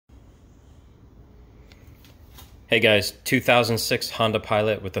Hey guys, 2006 Honda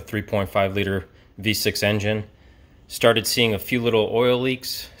Pilot with a 3.5 liter V6 engine. Started seeing a few little oil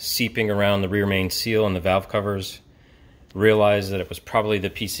leaks seeping around the rear main seal and the valve covers. Realized that it was probably the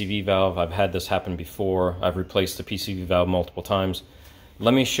PCV valve. I've had this happen before. I've replaced the PCV valve multiple times.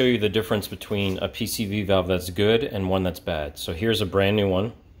 Let me show you the difference between a PCV valve that's good and one that's bad. So here's a brand new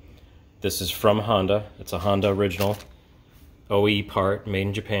one. This is from Honda. It's a Honda original OE part made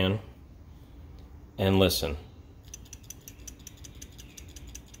in Japan. And listen.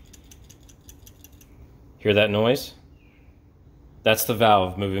 Hear that noise? That's the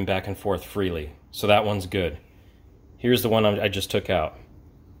valve moving back and forth freely. So that one's good. Here's the one I just took out.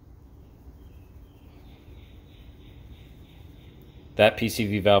 That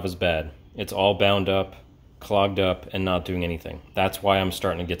PCV valve is bad. It's all bound up, clogged up, and not doing anything. That's why I'm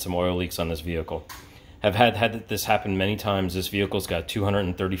starting to get some oil leaks on this vehicle. I've had this happen many times. This vehicle's got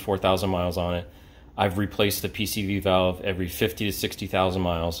 234,000 miles on it. I've replaced the PCV valve every 50 to 60,000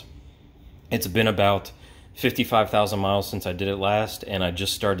 miles. It's been about 55,000 miles since I did it last, and I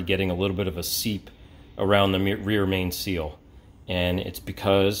just started getting a little bit of a seep around the rear main seal, and it's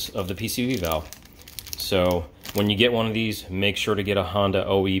because of the PCV valve. So when you get one of these, make sure to get a Honda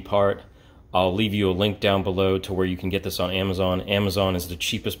OE part. I'll leave you a link down below to where you can get this on Amazon. Amazon is the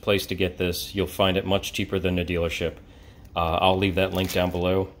cheapest place to get this. You'll find it much cheaper than the dealership. I'll leave that link down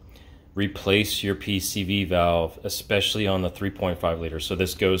below. Replace your PCV valve, especially on the 3.5 liter. So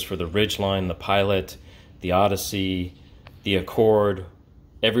this goes for the Ridgeline, the Pilot, the Odyssey, the Accord,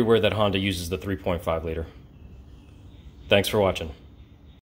 everywhere that Honda uses the 3.5 liter. Thanks for watching.